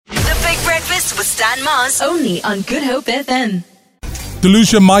Breakfast with Stan Mars. Only on Good Hope FM.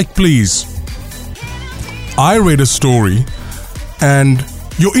 Delucia, mic, please. I read a story, and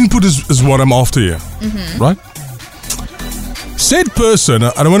your input is what I'm after here, right? Said person,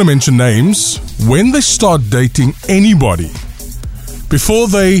 I don't want to mention names, when they start dating anybody, before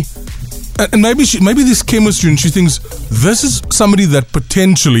they, and maybe this chemistry, and she thinks, this is somebody that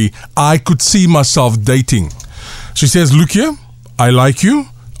potentially I could see myself dating. She says, look here, I like you.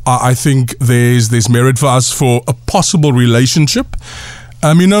 I think there's merit for us for a possible relationship.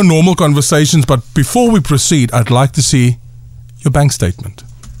 Normal conversations, but before we proceed, I'd like to see your bank statement.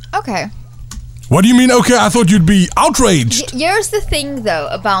 Okay. What do you mean, okay? I thought you'd be outraged. Here's the thing, though,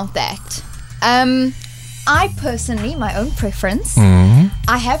 about that. I personally, my own preference,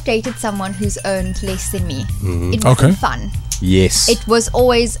 I have dated someone who's earned less than me. It wasn't fun. Yes. It was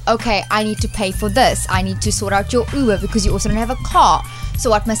always, okay, I need to pay for this. I need to sort out your Uber because you also don't have a car. So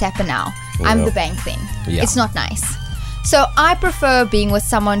what must happen now? I'm the bank thing. Yeah. It's not nice. So I prefer being with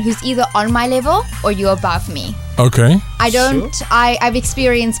someone who's either on my level or you're above me. Okay. I've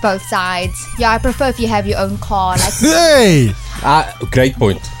experienced both sides. Yeah, I prefer if you have your own car. Like, Hey! Great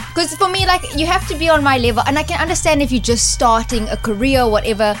point. because for me, like, you have to be on my level. And I can understand if you're just starting a career or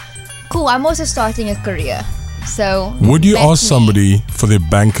whatever. Cool, I'm also starting a career. So Would you that's ask me. somebody for their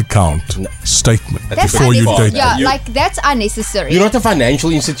bank account statement That's before you unnecessary. date Yeah, them? like, that's unnecessary. You're not a financial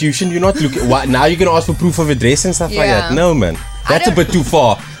institution. You're not looking. Now you're going to ask for proof of address and stuff like Yeah. that. No, man. That's a bit too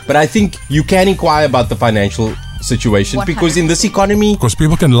far. But I think you can inquire about the financial situation because in this economy, Because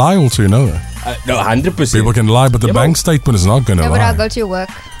people can lie also, you know that. no, 100%. People can lie, but the bank statement is not going to No, but I'll lie. go to your work.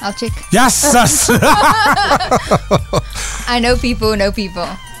 I'll check. Yes! I know people.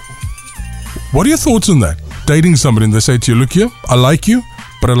 What are your thoughts on that? Dating somebody and they say to you, look here, I like you,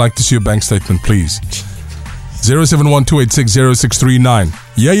 but I'd like to see your bank statement, please. 0712860639.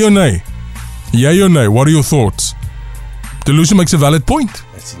 Yay or nay? Yay or nay? What are your thoughts? Delusion makes a valid point.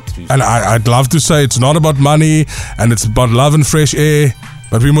 That's intrusive. And I'd love to say it's not about money and it's about love and fresh air,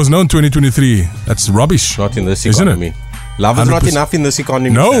 but we must know in 2023, that's rubbish. Not in this Isn't it? economy. Love is not 100%. enough in this economy.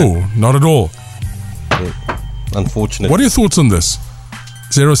 No, not at all. Unfortunately. What are your thoughts on this?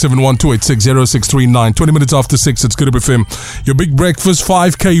 0712860639. 20 minutes after 6, it's Good Hope FM. Your big breakfast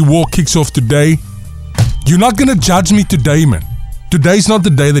 5K walk kicks off today. You're not going to judge me today, man. Today's not the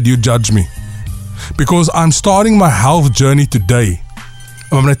day that you judge me. Because I'm starting my health journey today.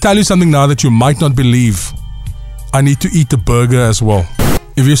 I'm going to tell you something now that you might not believe. I need to eat a burger as well.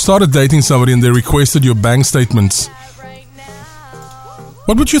 If you started dating somebody and they requested your bank statements,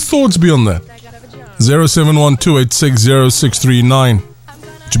 what would your thoughts be on that? 0712860639.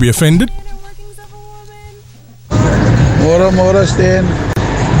 Would you be offended? Mora, Stan.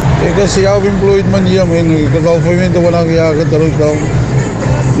 Ik is self-employed man hier, man. Ik het al 25 jaar gedrukt al.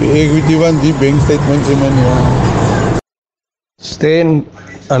 Ik weet niet van die bank statements, man, ja. Steen,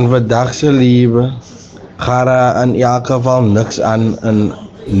 in vandaag se lewe gaan er in elk geval niks aan in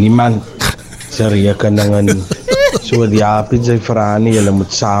niemand se rekeninge nie. So die Japie sê vir haar nie, julle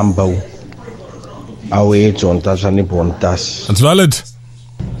moet saam bou. Ou het sontas aan die bontas. That's valid.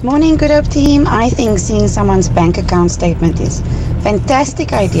 Morning, Good Hope team. I think seeing someone's bank account statement is a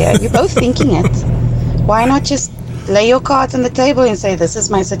fantastic idea. You're both thinking it. Why not just lay your cards on the table and say, this is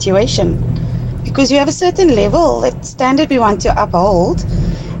my situation? Because you have a certain level, that standard we want to uphold.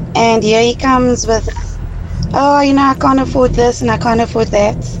 And here he comes with, I can't afford this and I can't afford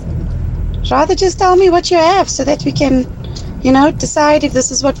that. Rather just tell me what you have so that we can, decide if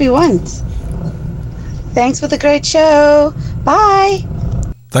this is what we want. Thanks for the great show. Bye.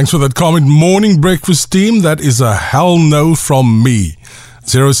 Thanks for that comment. Morning breakfast team. That is a hell no from me.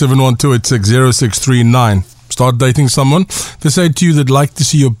 0712860639. Start dating someone. They say to you they'd like to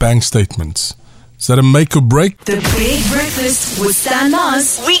see your bank statements. Is that a make or break? The Big Breakfast with Stan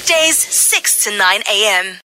Mars. Weekdays 6 to 9 a.m.